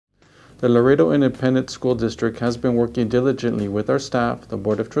The Laredo Independent School District has been working diligently with our staff, the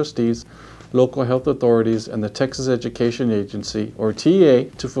Board of Trustees, local health authorities, and the Texas Education Agency, or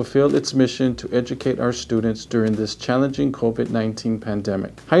TEA, to fulfill its mission to educate our students during this challenging COVID-19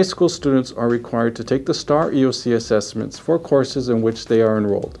 pandemic. High school students are required to take the STAAR EOC assessments for courses in which they are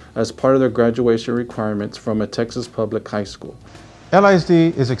enrolled as part of their graduation requirements from a Texas public high school.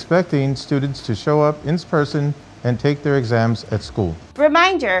 LISD is expecting students to show up in person and take their exams at school.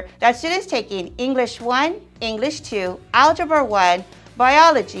 Reminder that students taking English 1, English 2, Algebra 1,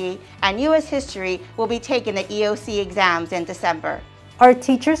 Biology, and U.S. History will be taking the EOC exams in December. Our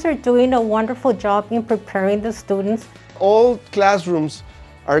teachers are doing a wonderful job in preparing the students. All classrooms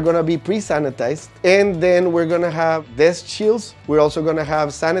are going to be pre-sanitized, and then we're going to have desk shields. We're also going to have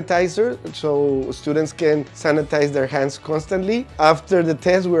sanitizer so students can sanitize their hands constantly. After the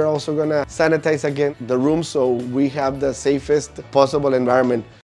test, we're also going to sanitize again the room so we have the safest possible environment.